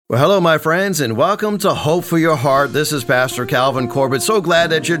Well, hello, my friends, and welcome to Hope for Your Heart. This is Pastor Calvin Corbett. So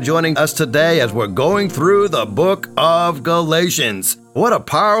glad that you're joining us today as we're going through the book of Galatians. What a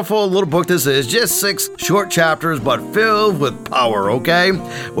powerful little book this is. Just 6 short chapters, but filled with power, okay?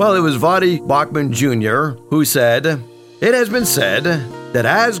 Well, it was Voddie Baucham Jr. who said, "It has been said that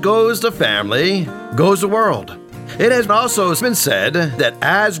as goes the family, goes the world. It has also been said that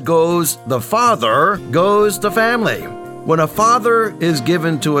as goes the father, goes the family." When a father is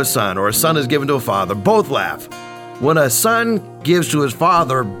given to a son, or a son is given to a father, both laugh. When a son gives to his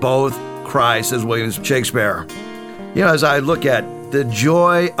father, both cry, says William Shakespeare. You know, as I look at the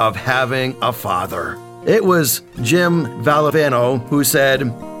joy of having a father, it was Jim Valivano who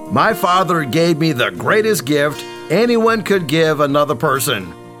said, "My father gave me the greatest gift anyone could give another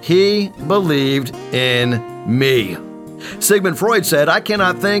person. He believed in me." Sigmund Freud said, "I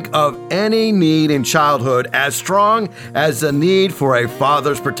cannot think of any need in childhood as strong as the need for a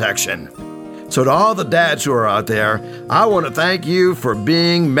father's protection." So to all the dads who are out there, I want to thank you for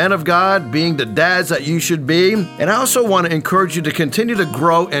being men of God, being the dads that you should be. And I also want to encourage you to continue to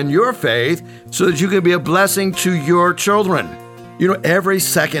grow in your faith so that you can be a blessing to your children. You know, every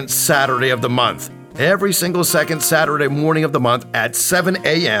second Saturday of the month, every single second Saturday morning of the month at 7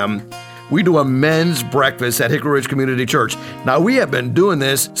 a.m., we do a men's breakfast at Hickory Ridge Community Church. Now, we have been doing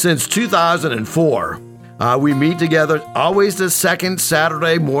this since 2004. We meet together always the second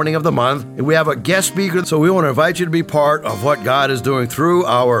Saturday morning of the month, and we have a guest speaker. So we want to invite you to be part of what God is doing through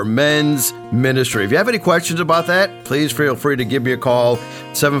our men's ministry. If you have any questions about that, please feel free to give me a call,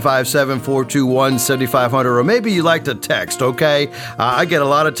 757-421-7500, or maybe you like to text, okay? I get a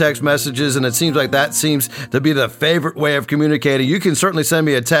lot of text messages, and it seems like that seems to be the favorite way of communicating. You can certainly send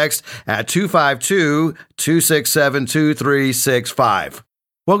me a text at 252-267-2365.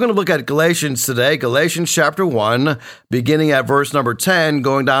 We're going to look at Galatians today, Galatians chapter 1, beginning at verse number 10,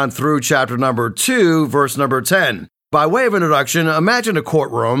 going down through chapter number 2, verse number 10. By way of introduction, imagine a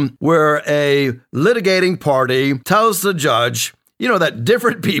courtroom where a litigating party tells the judge, that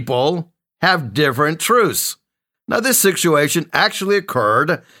different people have different truths. Now, this situation actually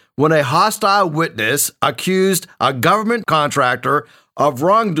occurred when a hostile witness accused a government contractor of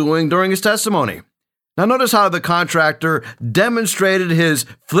wrongdoing during his testimony. Now, notice how the contractor demonstrated his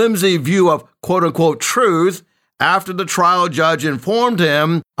flimsy view of quote-unquote truth after the trial judge informed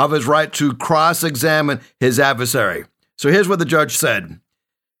him of his right to cross-examine his adversary. So here's what the judge said.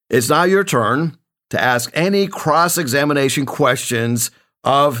 "It's now your turn to ask any cross-examination questions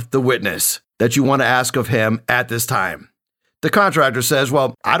of the witness that you want to ask of him at this time." The contractor says,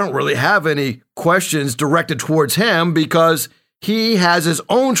 "Well, I don't really have any questions directed towards him because he has his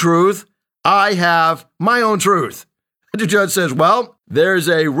own truth. I have my own truth." The judge says, "Well, there's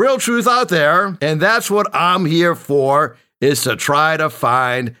a real truth out there, and that's what I'm here for, is to try to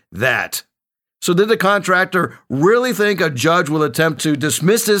find that." So did the contractor really think a judge will attempt to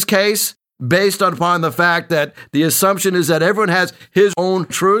dismiss his case based upon the fact that the assumption is that everyone has his own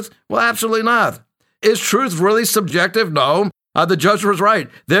truth? Well, absolutely not. Is truth really subjective? No. The judge was right.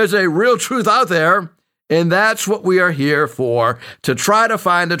 There's a real truth out there, and that's what we are here for, to try to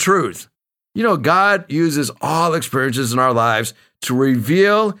find the truth. God uses all experiences in our lives to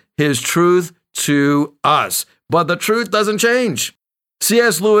reveal his truth to us, but the truth doesn't change.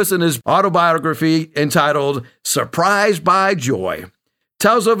 C.S. Lewis, in his autobiography entitled Surprised by Joy,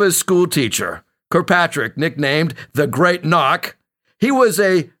 tells of his school teacher, Kirkpatrick, nicknamed the Great Knock. He was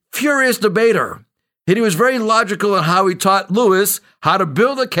a furious debater, and he was very logical in how he taught Lewis how to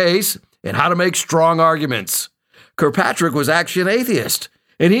build a case and how to make strong arguments. Kirkpatrick was actually an atheist,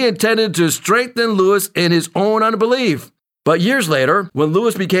 and he intended to strengthen Lewis in his own unbelief. But years later, when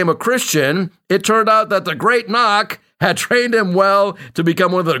Lewis became a Christian, it turned out that the Great Knock had trained him well to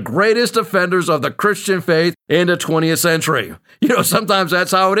become one of the greatest defenders of the Christian faith in the 20th century. Sometimes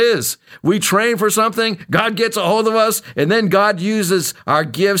that's how it is. We train for something, God gets a hold of us, and then God uses our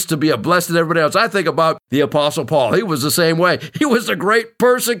gifts to be a blessing to everybody else. I think about the Apostle Paul. He was the same way. He was the great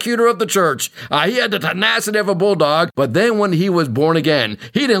persecutor of the church. He had the tenacity of a bulldog, but then when he was born again,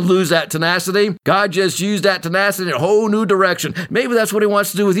 he didn't lose that tenacity. God just used that tenacity in a whole new direction. Maybe that's what he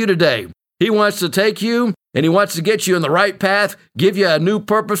wants to do with you today. He wants to take you and he wants to get you on the right path, give you a new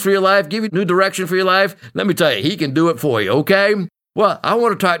purpose for your life, give you a new direction for your life. Let me tell you, he can do it for you, okay? Well, I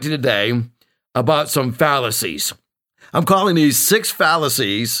want to talk to you today about some fallacies. I'm calling these 6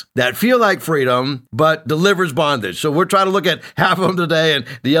 fallacies that feel like freedom, but delivers bondage. So we're trying to look at half of them today and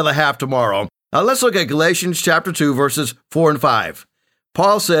the other half tomorrow. Let's look at Galatians chapter 2, verses 4 and 5.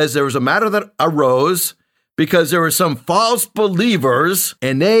 Paul says there was a matter that arose because there were some false believers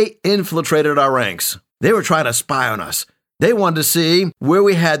and they infiltrated our ranks. They were trying to spy on us. They wanted to see where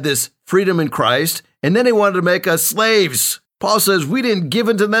we had this freedom in Christ, and then they wanted to make us slaves. Paul says we didn't give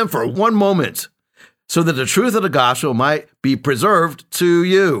in to them for one moment, so that the truth of the gospel might be preserved to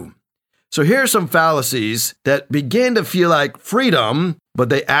you. So here are some fallacies that begin to feel like freedom, but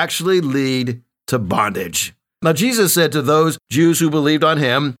they actually lead to bondage. Now, Jesus said to those Jews who believed on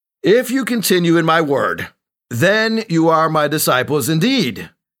him, "If you continue in my word, then you are my disciples indeed,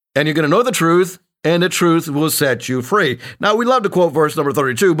 and you're going to know the truth, and the truth will set you free." Now, we love to quote verse number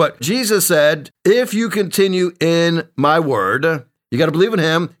 32, but Jesus said, if you continue in my word, you got to believe in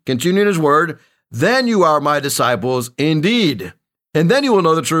him, continue in his word, then you are my disciples indeed. And then you will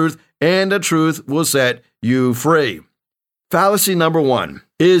know the truth, and the truth will set you free. Fallacy number 1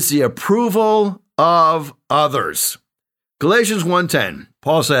 is the approval of others. Galatians 1:10,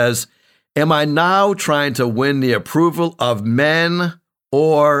 Paul says, am I now trying to win the approval of men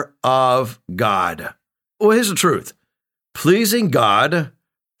or of God? Well, here's the truth. Pleasing God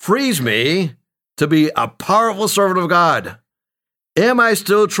frees me to be a powerful servant of God. Am I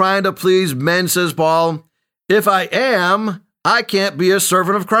still trying to please men, says Paul? If I am, I can't be a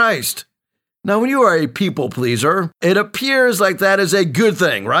servant of Christ. Now, when you are a people pleaser, it appears like that is a good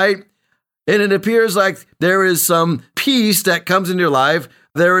thing, right? And it appears like there is some peace that comes into your life.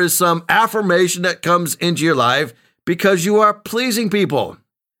 There is some affirmation that comes into your life because you are pleasing people.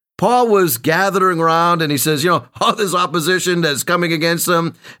 Paul was gathering around and he says, all this opposition that's coming against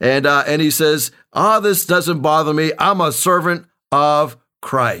him. And he says, this doesn't bother me. I'm a servant of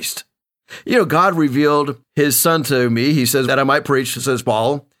Christ. God revealed his son to me. He says that I might preach, says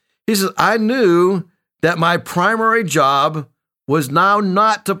Paul. He says, I knew that my primary job was now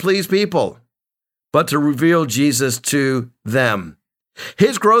not to please people, but to reveal Jesus to them.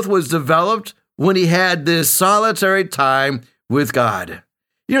 His growth was developed when he had this solitary time with God.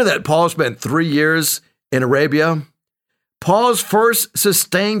 You know that Paul spent 3 years in Arabia? Paul's first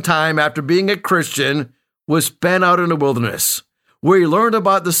sustained time after being a Christian was spent out in the wilderness, where he learned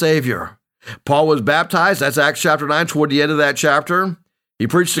about the Savior. Paul was baptized, that's Acts chapter 9, toward the end of that chapter. He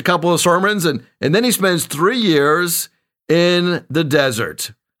preached a couple of sermons, and then he spends 3 years in the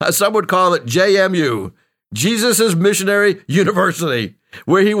desert. Some would call it JMU, Jesus' Missionary University,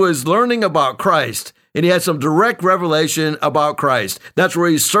 where he was learning about Christ, and he had some direct revelation about Christ. That's where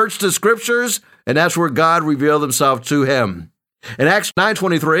he searched the scriptures, and that's where God revealed himself to him. In Acts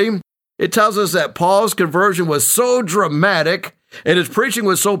 9:23, it tells us that Paul's conversion was so dramatic and his preaching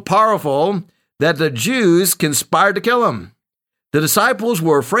was so powerful that the Jews conspired to kill him. The disciples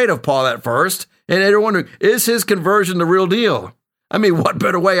were afraid of Paul at first, and they were wondering, is his conversion the real deal? I mean, what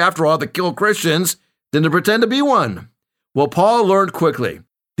better way, after all, to kill Christians than to pretend to be one? Well, Paul learned quickly,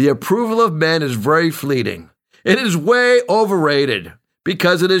 the approval of men is very fleeting. It is way overrated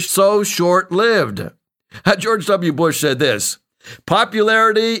because it is so short-lived. George W. Bush said this,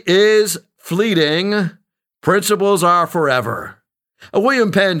 popularity is fleeting, principles are forever.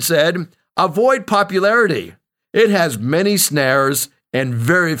 William Penn said, avoid popularity. It has many snares and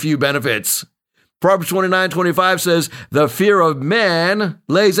very few benefits. Proverbs 29:25 says, the fear of man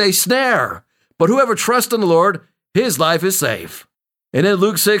lays a snare, but whoever trusts in the Lord, his life is safe. And in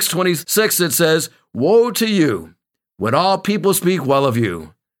Luke 6:26, it says, woe to you when all people speak well of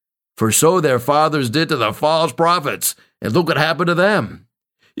you, for so their fathers did to the false prophets, and look what happened to them.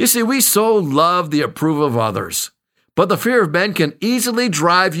 You see, we so love the approval of others, but the fear of men can easily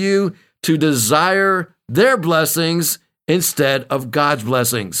drive you to desire their blessings instead of God's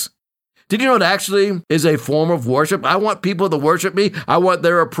blessings. Did you know it actually is a form of worship? I want people to worship me. I want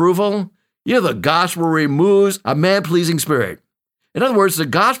their approval. The gospel removes a man-pleasing spirit. In other words, the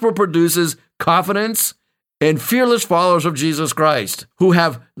gospel produces confidence and fearless followers of Jesus Christ who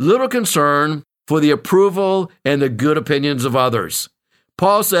have little concern for the approval and the good opinions of others.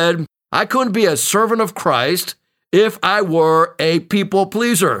 Paul said, I couldn't be a servant of Christ if I were a people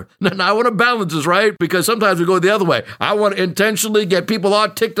pleaser. Now, I want to balance this, right? Because sometimes we go the other way. I want to intentionally get people all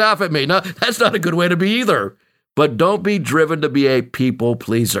ticked off at me. Now, that's not a good way to be either. But don't be driven to be a people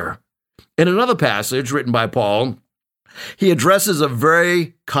pleaser. In another passage written by Paul, he addresses a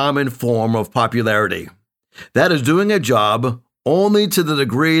very common form of popularity. That is doing a job only to the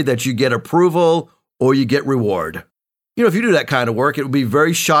degree that you get approval or you get reward. If you do that kind of work, it would be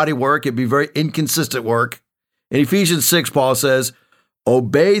very shoddy work. It'd be very inconsistent work. In Ephesians 6, Paul says,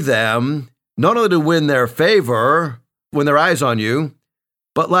 obey them, not only to win their favor when their eyes on you,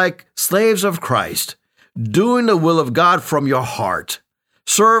 but like slaves of Christ, doing the will of God from your heart.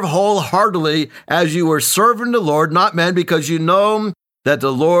 Serve wholeheartedly as you are serving the Lord, not men, because you know that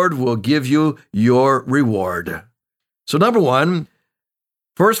the Lord will give you your reward. So number 1,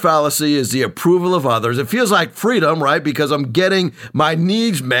 First fallacy is the approval of others. It feels like freedom, right? Because I'm getting my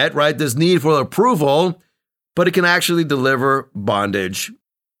needs met, right? This need for approval, but it can actually deliver bondage.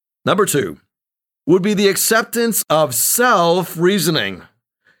 Number 2 would be the acceptance of self-reasoning.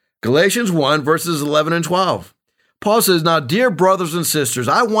 Galatians 1, verses 11 and 12. Paul says, "Now, dear brothers and sisters,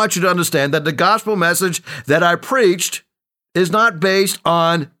 I want you to understand that the gospel message that I preached is not based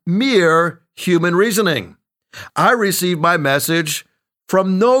on mere human reasoning. I received my message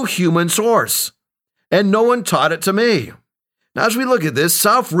from no human source, and no one taught it to me." Now, as we look at this,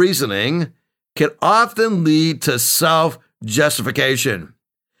 self-reasoning can often lead to self-justification.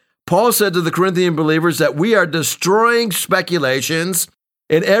 Paul said to the Corinthian believers that we are destroying speculations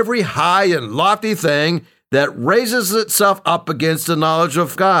and every high and lofty thing that raises itself up against the knowledge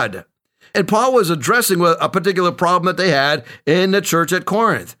of God. And Paul was addressing a particular problem that they had in the church at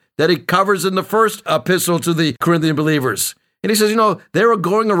Corinth that he covers in the first epistle to the Corinthian believers. And he says, they were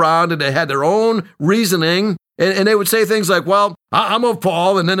going around and they had their own reasoning, and they would say things like, well, I'm of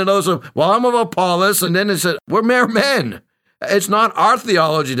Paul, and then another said, well, I'm of Apollos, and then they said, we're mere men. It's not our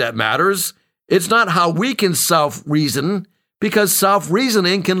theology that matters. It's not how we can self-reason, because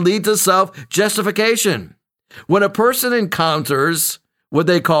self-reasoning can lead to self-justification. When a person encounters what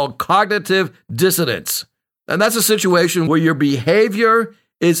they call cognitive dissonance, and that's a situation where your behavior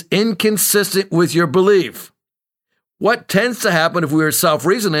is inconsistent with your belief. What tends to happen if we are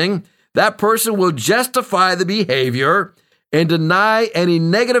self-reasoning, that person will justify the behavior and deny any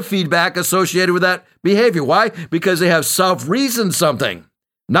negative feedback associated with that behavior. Why? Because they have self-reasoned something.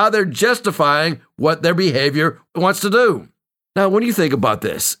 Now they're justifying what their behavior wants to do. Now, when you think about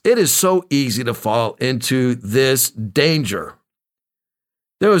this, it is so easy to fall into this danger.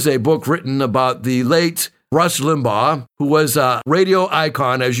 There was a book written about the late Rush Limbaugh, who was a radio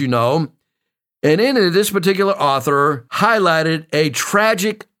icon, as you know. And in it, this particular author highlighted a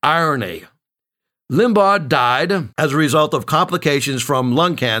tragic irony. Limbaugh died as a result of complications from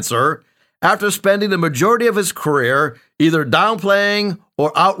lung cancer after spending the majority of his career either downplaying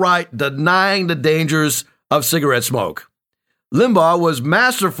or outright denying the dangers of cigarette smoke. Limbaugh was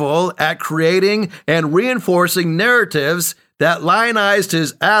masterful at creating and reinforcing narratives that lionized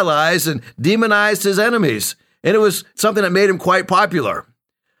his allies and demonized his enemies, and it was something that made him quite popular.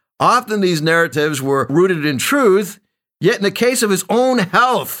 Often these narratives were rooted in truth, yet in the case of his own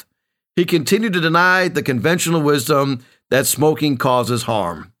health, he continued to deny the conventional wisdom that smoking causes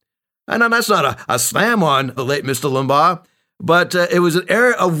harm. And that's not a slam on the late Mr. Limbaugh, but it was an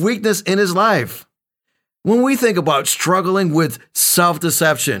area of weakness in his life. When we think about struggling with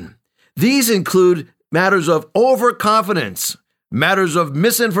self-deception, these include matters of overconfidence, matters of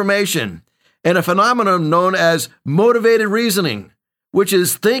misinformation, and a phenomenon known as motivated reasoning, which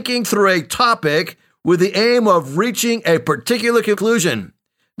is thinking through a topic with the aim of reaching a particular conclusion.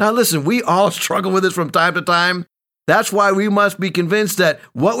 Now listen, we all struggle with this from time to time. That's why we must be convinced that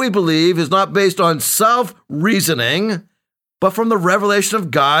what we believe is not based on self-reasoning, but from the revelation of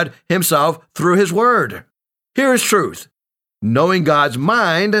God himself through his word. Here is truth. Knowing God's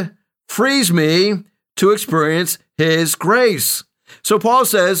mind frees me to experience his grace. So Paul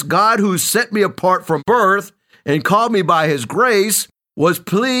says, God who set me apart from birth and called me by his grace was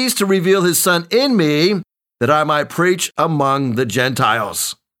pleased to reveal his son in me that I might preach among the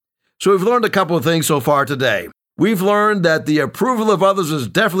Gentiles. So we've learned a couple of things so far today. We've learned that the approval of others is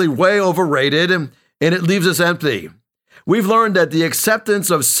definitely way overrated and it leaves us empty. We've learned that the acceptance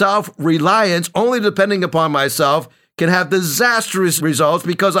of self-reliance, only depending upon myself, can have disastrous results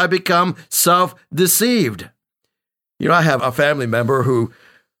because I become self-deceived. I have a family member who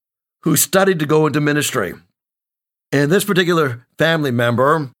studied to go into ministry. And this particular family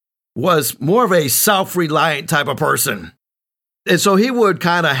member was more of a self-reliant type of person. And so he would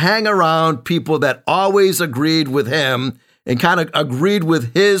kind of hang around people that always agreed with him and kind of agreed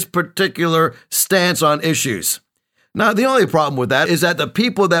with his particular stance on issues. Now, the only problem with that is that the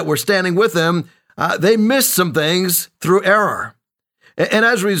people that were standing with him, they missed some things through error. And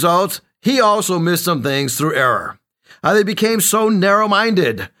as a result, he also missed some things through error. They became so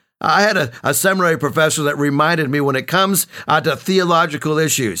narrow-minded. I had a seminary professor that reminded me when it comes to theological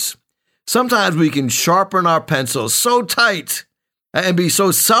issues, sometimes we can sharpen our pencils so tight and be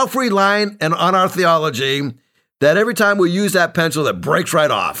so self-reliant and on our theology that every time we use that pencil, it breaks right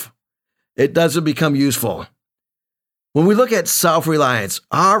off. It doesn't become useful. When we look at self-reliance,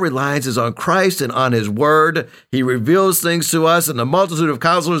 our reliance is on Christ and on his word. He reveals things to us. In the multitude of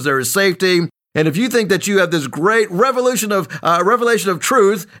counselors, there is safety. And if you think that you have this great revelation of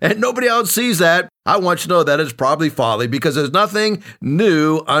truth and nobody else sees that, I want you to know that it's probably folly because there's nothing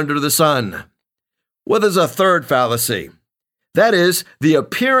new under the sun. Well, there's a third fallacy. That is, the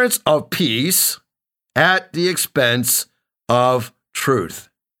appearance of peace at the expense of truth.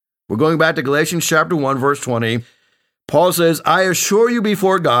 We're going back to Galatians chapter 1, verse 20. Paul says, I assure you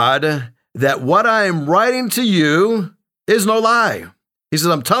before God that what I am writing to you is no lie. He says,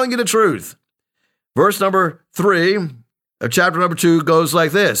 I'm telling you the truth. Verse number 3 of chapter number 2 goes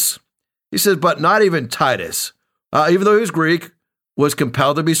like this. He says, but not even Titus, even though he was Greek, was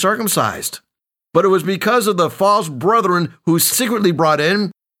compelled to be circumcised. But it was because of the false brethren who secretly brought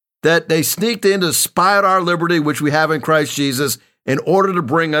in that they sneaked in to spy out our liberty, which we have in Christ Jesus, in order to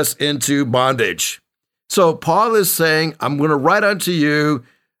bring us into bondage. So Paul is saying, I'm going to write unto you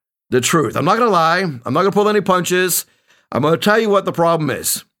the truth. I'm not going to lie. I'm not going to pull any punches. I'm going to tell you what the problem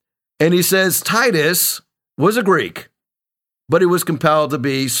is. And he says Titus was a Greek, but he was compelled to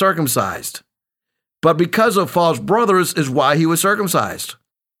be circumcised. But because of false brothers is why he was circumcised.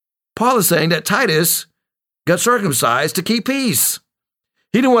 Paul is saying that Titus got circumcised to keep peace.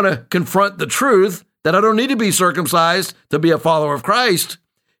 He didn't want to confront the truth that I don't need to be circumcised to be a follower of Christ.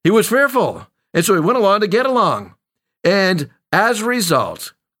 He was fearful. And so he went along to get along. And as a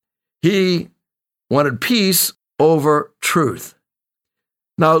result, he wanted peace over truth.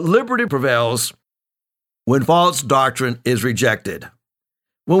 Now, liberty prevails when false doctrine is rejected.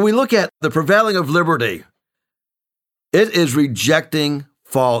 When we look at the prevailing of liberty, it is rejecting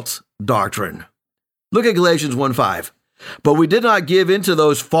false doctrine. Look at Galatians 1:5. But we did not give in to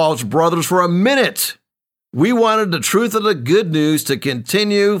those false brothers for a minute. We wanted the truth of the good news to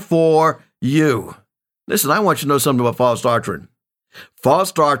continue for you. Listen, I want you to know something about false doctrine.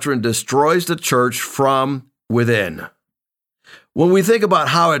 False doctrine destroys the church from within. When we think about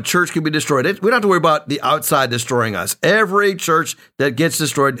how a church can be destroyed, we don't have to worry about the outside destroying us. Every church that gets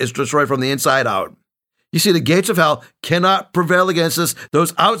destroyed is destroyed from the inside out. You see, the gates of hell cannot prevail against us.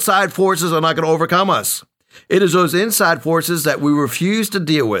 Those outside forces are not going to overcome us. It is those inside forces that we refuse to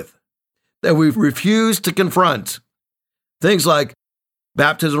deal with, that we refuse to confront. Things like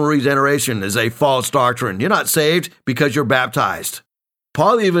baptismal regeneration is a false doctrine. You're not saved because you're baptized.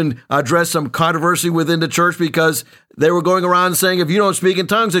 Paul even addressed some controversy within the church because they were going around saying, if you don't speak in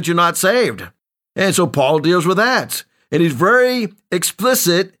tongues, that you're not saved. And so Paul deals with that. And he's very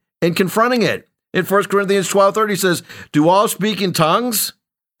explicit in confronting it. In 1 Corinthians 12:30, he says, do all speak in tongues?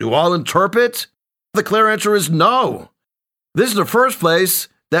 Do all interpret? The clear answer is no. This is the first place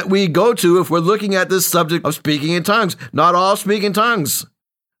that we go to if we're looking at this subject of speaking in tongues. Not all speak in tongues.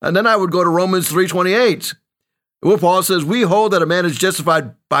 And then I would go to Romans 3:28. Where Paul says, we hold that a man is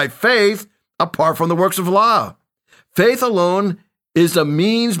justified by faith apart from the works of law. Faith alone is the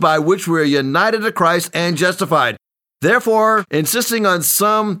means by which we are united to Christ and justified. Therefore, insisting on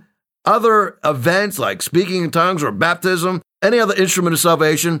some other events like speaking in tongues or baptism, any other instrument of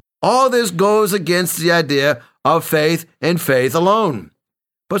salvation, all this goes against the idea of faith and faith alone.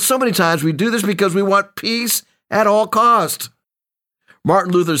 But so many times we do this because we want peace at all cost.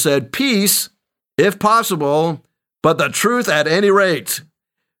 Martin Luther said, peace, if possible, but the truth at any rate.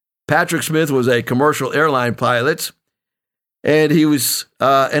 Patrick Smith was a commercial airline pilot, and he was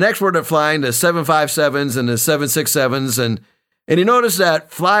an expert at flying the 757s and the 767s, and he noticed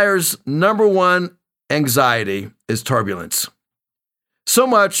that flyers' number one anxiety is turbulence. So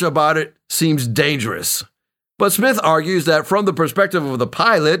much about it seems dangerous. But Smith argues that from the perspective of the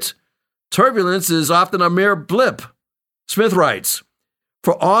pilot, turbulence is often a mere blip. Smith writes,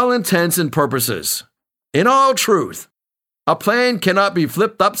 for all intents and purposes, in all truth, a plane cannot be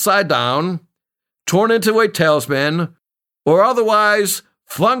flipped upside down, torn into a tailspin, or otherwise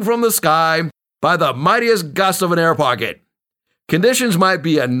flung from the sky by the mightiest gust of an air pocket. Conditions might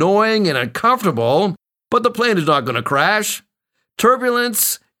be annoying and uncomfortable, but the plane is not going to crash.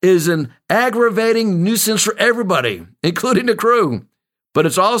 Turbulence is an aggravating nuisance for everybody, including the crew, but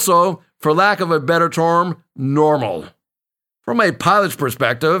it's also, for lack of a better term, normal. From a pilot's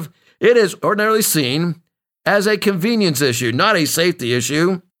perspective, it is ordinarily seen as a convenience issue, not a safety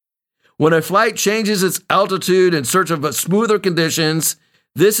issue. When a flight changes its altitude in search of smoother conditions,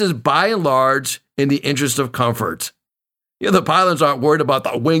 this is by and large in the interest of comfort. The pilots aren't worried about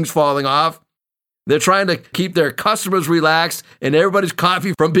the wings falling off. They're trying to keep their customers relaxed and everybody's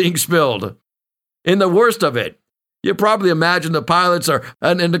coffee from being spilled. In the worst of it, you probably imagine the pilots are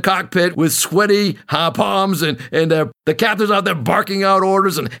in the cockpit with sweaty palms and the captain's out there barking out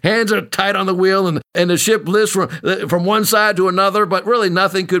orders and hands are tight on the wheel and the ship lifts from one side to another, but really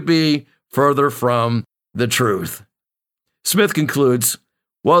nothing could be further from the truth. Smith concludes,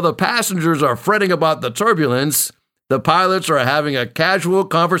 while the passengers are fretting about the turbulence, the pilots are having a casual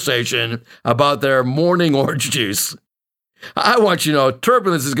conversation about their morning orange juice. I want you to know,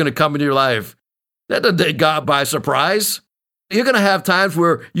 turbulence is going to come into your life. That doesn't take God by surprise. You're going to have times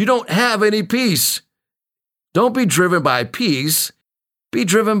where you don't have any peace. Don't be driven by peace. Be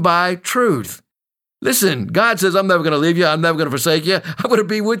driven by truth. Listen, God says, I'm never going to leave you. I'm never going to forsake you. I'm going to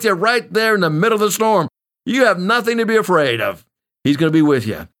be with you right there in the middle of the storm. You have nothing to be afraid of. He's going to be with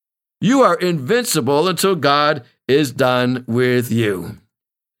you. You are invincible until God is done with you.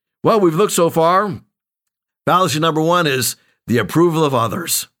 Well, we've looked so far. Fallacy number 1 is the approval of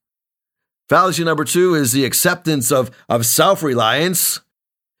others. Fallacy number 2 is the acceptance of self-reliance.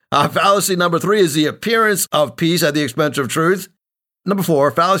 Fallacy number 3 is the appearance of peace at the expense of truth.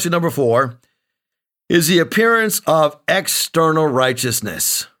 Fallacy number 4 is the appearance of external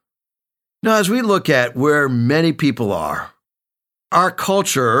righteousness. Now, as we look at where many people are, our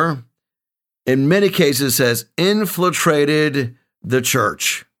culture, in many cases, has infiltrated the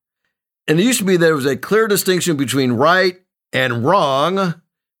church. And it used to be there was a clear distinction between right and wrong,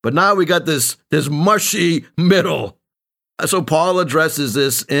 but now we got this mushy middle. So Paul addresses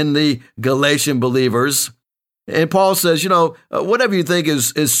this in the Galatian believers. And Paul says, whatever you think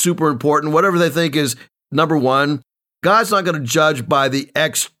is super important, whatever they think is number 1, God's not going to judge by the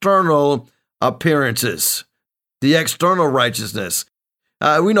external appearances, the external righteousness.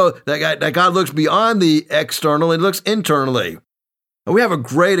 We know that God looks beyond the external and looks internally. And we have a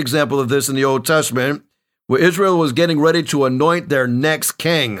great example of this in the Old Testament, where Israel was getting ready to anoint their next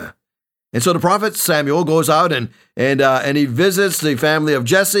king. And so the prophet Samuel goes out and he visits the family of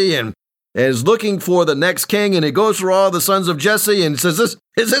Jesse and is looking for the next king. And he goes through all the sons of Jesse and says, is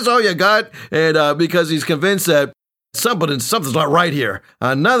this all you got? And because he's convinced that something's not right here.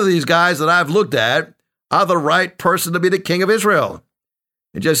 None of these guys that I've looked at are the right person to be the king of Israel.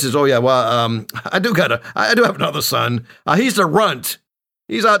 And Jesse says, I do have another son. He's the runt.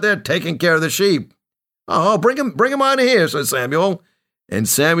 He's out there taking care of the sheep. Oh, bring him on here, says Samuel. And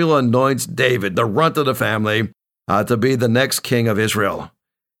Samuel anoints David, the runt of the family, to be the next king of Israel.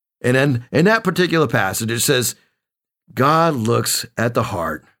 And then in that particular passage, it says, God looks at the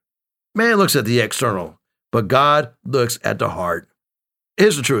heart. Man looks at the external, but God looks at the heart.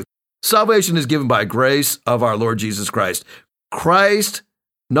 Here's the truth. Salvation is given by grace of our Lord Jesus Christ. Christ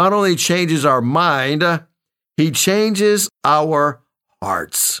not only changes our mind, he changes our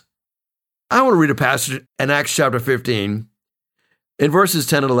hearts. I want to read a passage in Acts chapter 15, in verses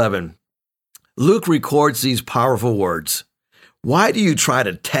 10 and 11. Luke records these powerful words. Why do you try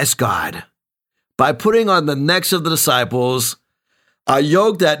to test God? By putting on the necks of the disciples a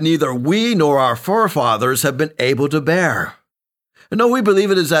yoke that neither we nor our forefathers have been able to bear. No, we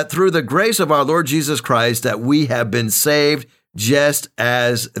believe it is that through the grace of our Lord Jesus Christ that we have been saved just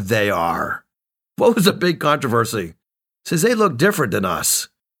as they are. What was the big controversy? It says they look different than us.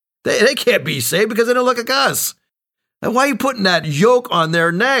 They can't be saved because they don't look like us. And why are you putting that yoke on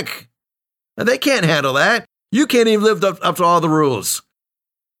their neck? Now, they can't handle that. You can't even live up to all the rules.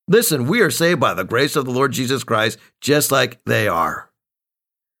 Listen, we are saved by the grace of the Lord Jesus Christ, just like they are.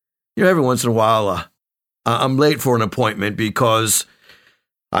 Every once in a while, I'm late for an appointment because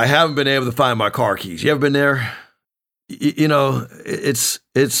I haven't been able to find my car keys. You ever been there? It's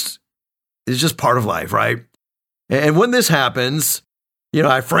just part of life, right? And when this happens,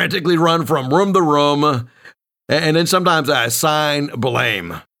 I frantically run from room to room, and then sometimes I assign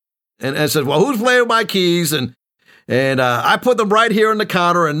blame. And I said, well, who's playing with my keys? And I put them right here on the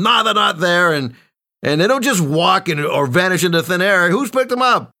counter, and now they're not there. And they don't just walk or vanish into thin air. Who's picked them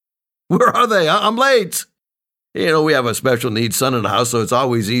up? Where are they? I'm late. We have a special needs son in the house, so it's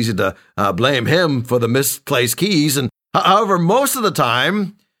always easy to blame him for the misplaced keys. And however, most of the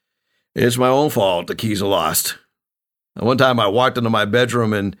time, it's my own fault the keys are lost. One time I walked into my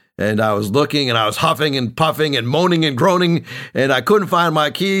bedroom and I was looking and I was huffing and puffing and moaning and groaning and I couldn't find my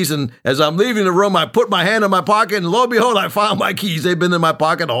keys. And as I'm leaving the room, I put my hand in my pocket and lo and behold, I found my keys. They've been in my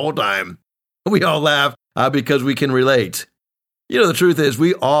pocket the whole time. We all laugh because we can relate. The truth is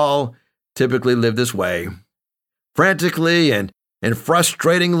we all typically live this way, frantically and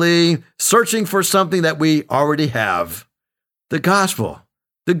frustratingly searching for something that we already have. The gospel,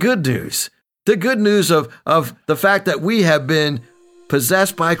 the good news of the fact that we have been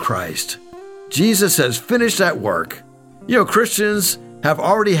possessed by Christ. Jesus has finished that work. Christians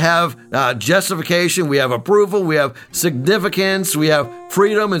already have justification. We have approval. We have significance. We have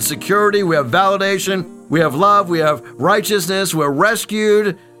freedom and security. We have validation. We have love. We have righteousness. We're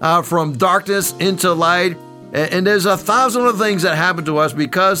rescued from darkness into light. And there's 1,000 other things that happen to us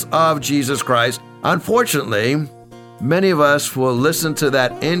because of Jesus Christ. Unfortunately, many of us will listen to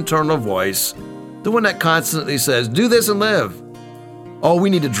that internal voice, the one that constantly says, do this and live. Oh, we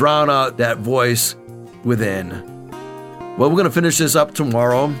need to drown out that voice within. Well, we're going to finish this up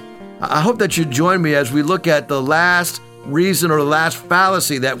tomorrow. I hope that you join me as we look at the last reason or the last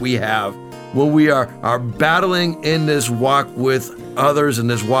fallacy that we have when we are battling in this walk with others, in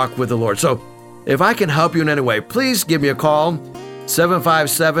this walk with the Lord. So if I can help you in any way, please give me a call,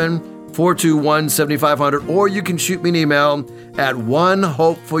 757-421-7500, or you can shoot me an email at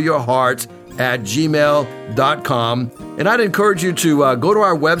onehopeforyourheart@gmail.com. And I'd encourage you to go to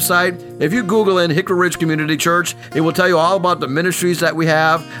our website. If you Google in Hickory Ridge Community Church, it will tell you all about the ministries that we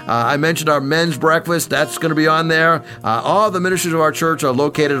have. I mentioned our men's breakfast. That's going to be on there. All the ministries of our church are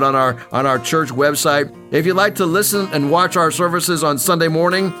located on our church website. If you'd like to listen and watch our services on Sunday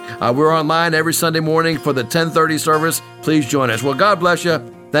morning, we're online every Sunday morning for the 10:30 service. Please join us. Well, God bless you.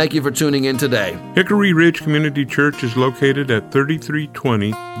 Thank you for tuning in today. Hickory Ridge Community Church is located at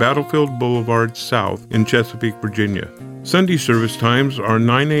 3320 Battlefield Boulevard South in Chesapeake, Virginia. Sunday service times are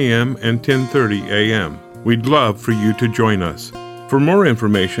 9 a.m. and 10:30 a.m. We'd love for you to join us. For more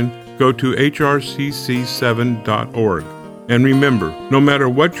information, go to hrcc7.org. And remember, no matter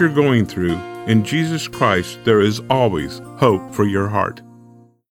what you're going through, in Jesus Christ there is always hope for your heart.